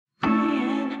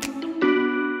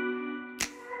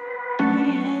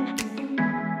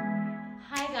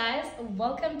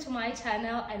welcome to my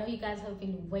channel. I know you guys have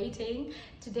been waiting.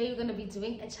 Today we're going to be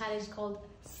doing a challenge called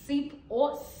Sip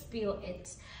or Spill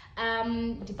It.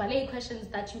 The ballet questions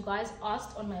that you guys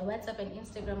asked on my WhatsApp and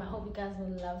Instagram. I hope you guys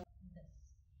will love this.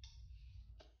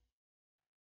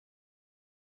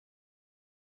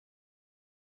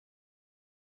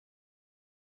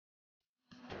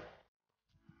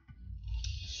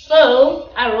 So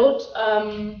I wrote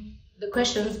the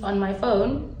questions on my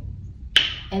phone,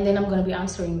 and then I'm going to be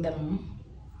answering them.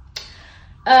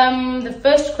 The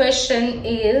first question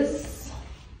is,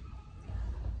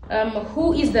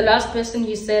 who is the last person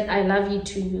you said I love you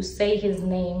to? Say his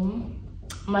name.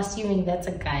 I'm assuming that's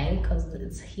a guy because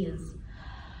it's his.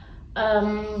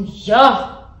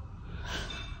 Yeah.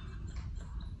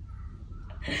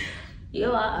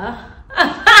 Yeah,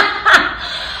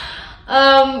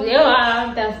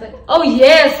 that's it. Oh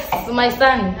yes, my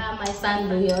son. Yeah, my son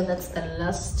Leo. That's the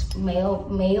last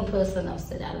male person I've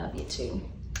said I love you to.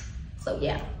 So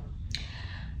yeah.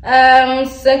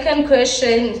 Second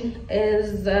question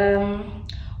is,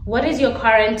 what is your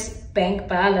current bank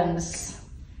balance?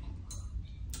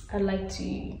 I'd like to.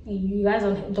 You guys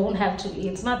don't have to.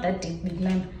 It's not that deep,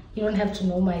 man. You don't have to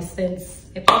know my sense.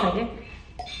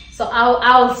 So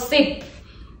I'll sip.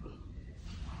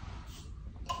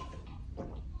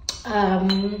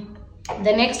 The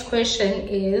next question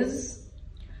is,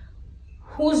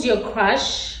 who's your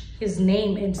crush? His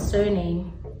name and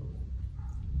surname.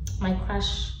 My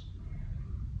crush.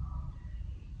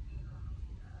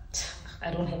 I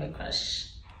don't have a crush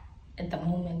at the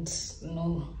moment,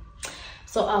 no.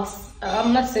 So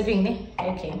I'm not sipping, eh?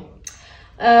 Okay.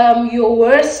 Your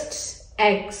worst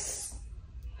ex.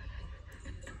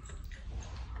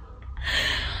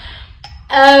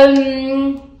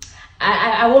 I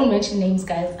won't mention names,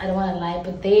 guys. I don't want to lie,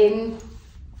 but then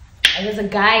there's a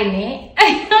guy, ne?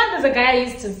 There's a guy I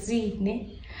used to see,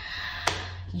 ne?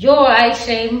 Yo, I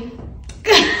shame.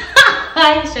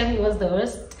 I shame. He was the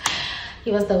worst.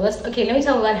 He was the worst. Okay, let me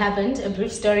tell you what happened. A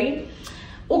brief story.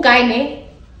 Guy, ne?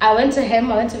 I went to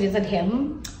visit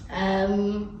him.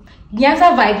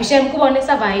 Nyasa vibe. Shem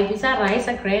kubonesa vibe. Sa rice,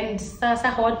 sa grand, sa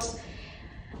hot.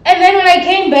 And then when I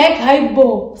came back,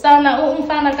 haibo. Sana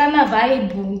umfana kana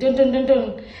vibe. Dun.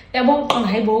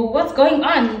 Haibo. What's going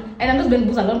on? And I'm just been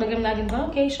along the game like,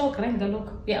 okay, sure, grand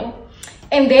look. Yeah.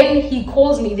 And then he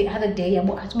calls me the other day.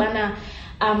 How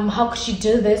could she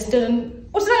do this? And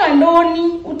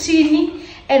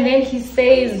then he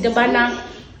says,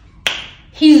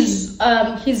 his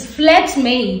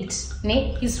flatmate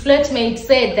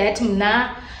said that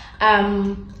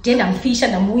I'm fish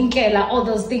and I'm winkela, all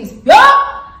those things. Yeah!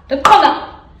 The color.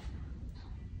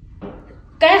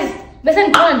 Guys,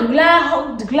 listen, the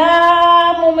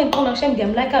moment I'm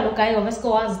like, look, I always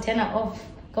go as 10 off.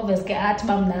 Only to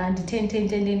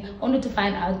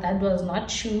find out that was not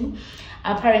true.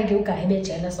 Apparently, you guys be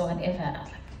jealous or whatever. I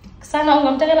was like, Sana,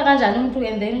 I'm telling you,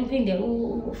 and then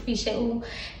fish. And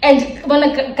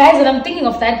when guys, when I'm thinking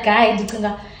of that guy,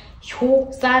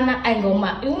 yo, Sana, I go,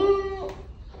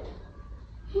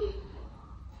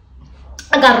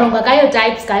 I got wrong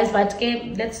types, guys, but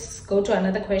okay, let's go to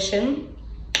another question.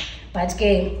 But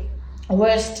okay,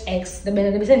 worst ex, the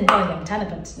benefit but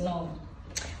no.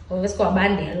 Let's go.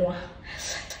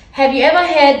 Have you ever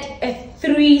had a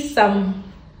threesome?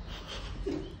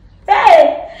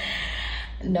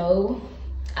 No,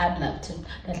 I'd love to.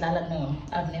 No,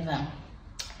 I've never.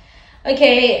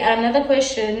 Okay, another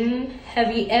question.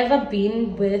 Have you ever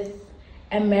been with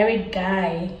a married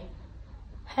guy?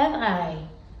 Have I?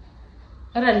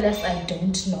 Not unless I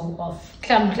don't know of.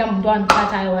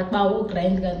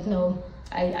 No,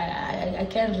 I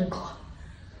can't recall.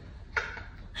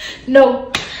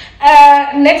 No.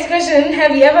 Next question.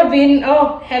 Have you ever been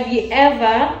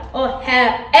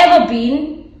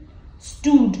been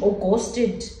stewed or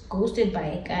ghosted by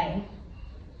a guy?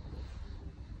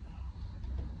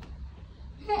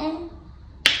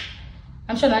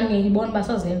 I'm sure that you born by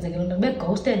but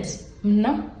ghosted.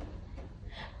 No.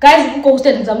 Guys,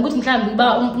 ghosted. I'm good in time.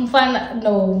 No,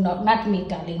 not me,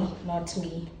 darling. Not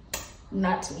me.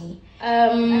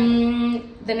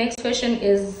 The next question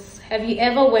is, have you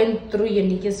ever went through your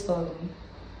nigga's phone?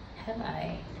 Have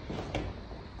I?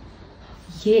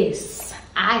 Yes,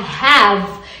 I have.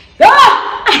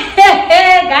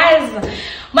 Guys,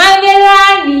 my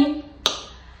melani.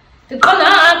 The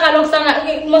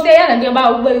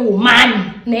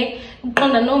man, ne?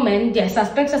 No man, I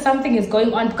suspect that something is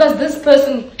going on because this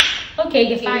person. Okay,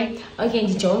 you're fine. Okay,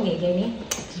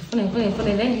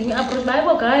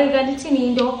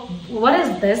 what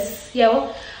is this?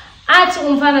 Yo.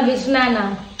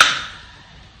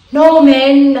 no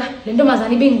man, le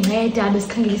ntombazana ibinginceda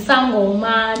besikhangela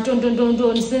isangoma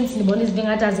ntontontonton since ndibona izinto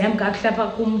engathi azihamba kakuhle apha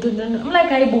kum ntontonton. I'm like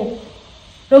hayibo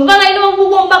lo mfana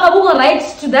inobubomi bakhe bukho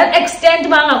right to that extent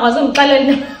uba angakwazi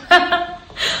undixelela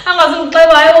angakwazi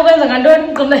undixelela hayi okwenza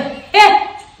ngantoni gqibela.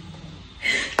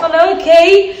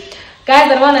 Okay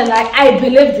guys, I wanna like I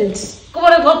believed it.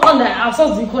 Kubona qoqonda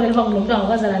awusozikholelwa uba ngulo mntu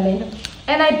angakwazela le nto,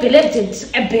 and I believed it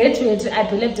a bit with I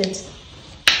believed it.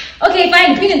 Okay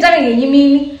fine, phinde nditame ngenye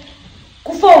imini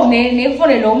kufowune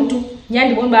nekufone lo mntu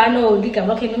nyani ndibona uba no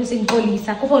ligama lakhe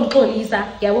nomsendixolisa kufowune ndixolisa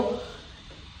yabo.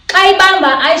 Xa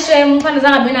ibamba ayishem mfana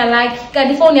zangabe na like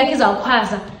kanti ifowuni yakhe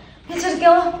izawukhwaza ndithi ke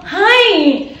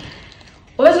hi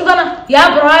wabesifana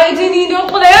right into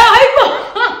yoxole hayi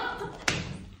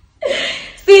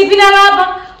siphi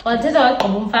nalapha wathetha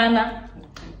wagqiba umfana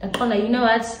ndaqonda you know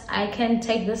what, I can't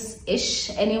take this ish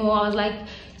anymore. I was like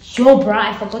yo bro,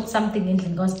 I forgot something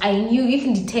endlini because I knew if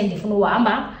ndithe ndifuna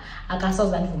uhamba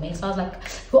akasozandivumela. So I was like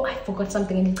yo, I forgot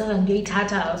something ndicela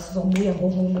ndiyoyithatha sizobuya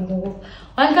ngoku.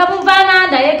 Wankaba umfana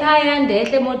ndaye ekhaya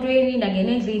ndehle emotweni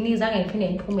ndangena endlini zange ndiphinde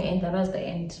ndiphume, and that was the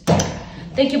end.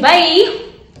 Thank you, bye.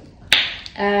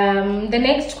 The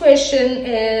next question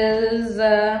is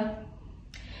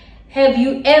have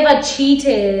you ever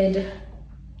cheated?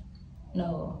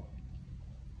 No,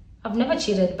 I've never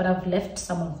cheated, but I've left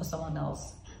someone for someone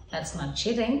else. That's not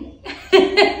cheating.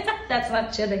 That's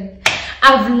not cheating.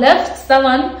 I've left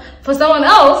someone for someone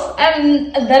else,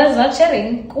 and that is not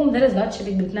cheating. That is not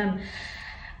cheating.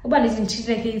 But it's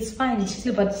cheating. It's fine.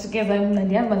 Cheating, but together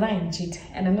I'm cheat,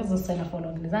 and I'm not the seller for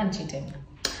long. I'm cheating.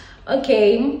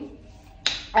 Okay.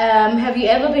 Have you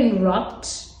ever been robbed?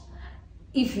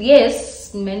 If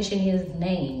yes, mention his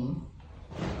name.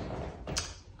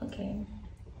 Okay.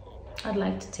 I'd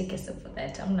like to take a sip for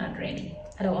that. I'm not ready.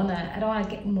 I don't wanna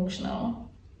get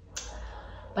emotional.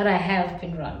 But I have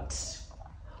been robbed.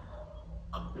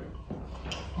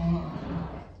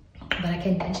 But I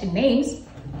can't mention names.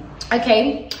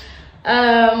 Okay.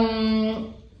 Are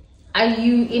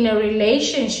you in a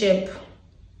relationship?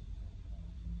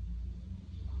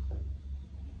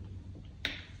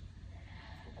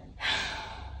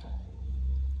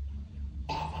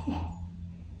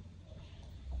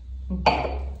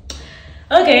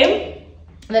 Okay,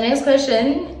 the next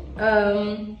question,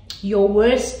 your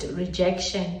worst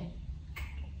rejection.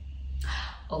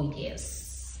 Oh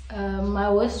yes, my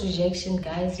worst rejection,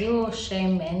 guys. Yo,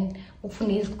 shame, man.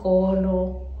 Ufuna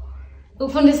isikolo,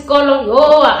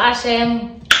 yo,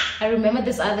 shame. I remember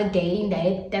this other day in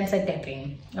that dance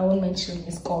tapping. I won't mention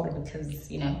this call because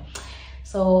you know.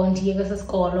 So on Diego's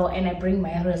school, and I bring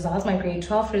my results, my grade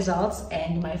 12 results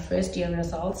and my first year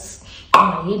results.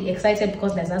 I'm really excited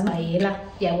because that's my year.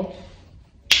 Yeah.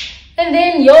 And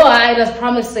then I was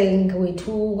promising with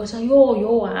who I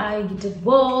did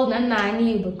well,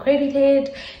 you were credited,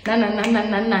 you get on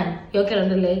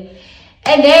the leg.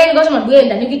 And then got my way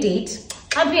and then you get date.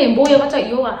 I'm being boy, what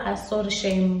I saw the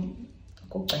shame.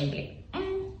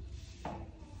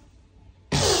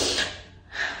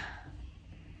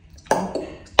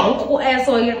 I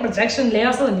saw your rejection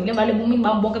layer, so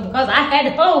because I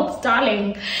had hopes,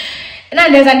 darling. And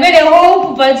then there's like many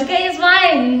hope, but okay, it's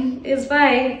fine. It's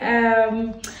fine.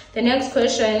 The next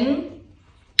question.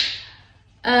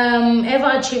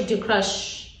 Ever achieved a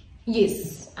crush?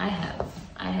 Yes, I have.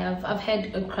 I've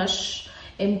had a crush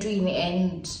in dream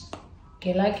and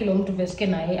like to veske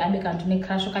naye abekantu ne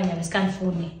crush okanye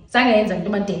abesikandifuni. Zange yenza into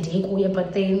madende kuye,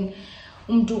 but then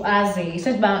umntu aze.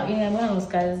 Said about one of those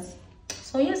guys.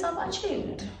 So yes, I've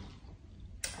achieved.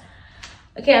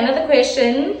 Okay, another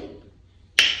question.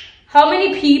 How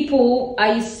many people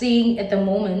are you seeing at the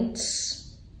moment?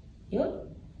 Yeah.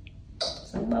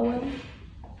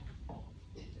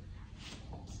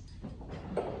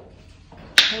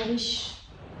 I wish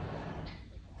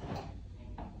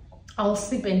I'll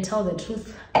sleep and tell the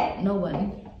truth. No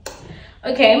one.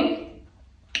 Okay.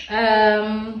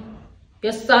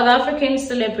 Your South African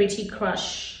celebrity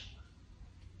crush.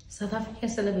 South African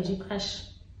celebrity crush.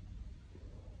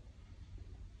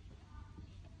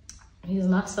 He's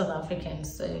not South African,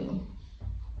 so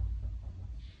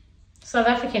South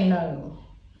African, no.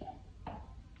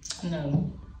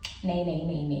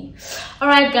 Nay. All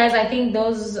right, guys. I think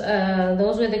those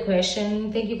were the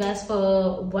questions. Thank you guys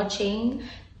for watching.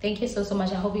 Thank you so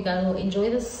much. I hope you guys will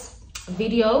enjoy this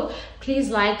video. Please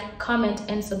like, comment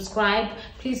and subscribe.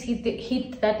 Please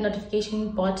hit that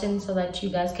notification button so that you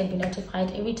guys can be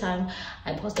notified every time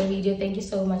I post a video. Thank you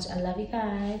so much. I love you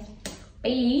guys.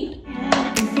 Bye.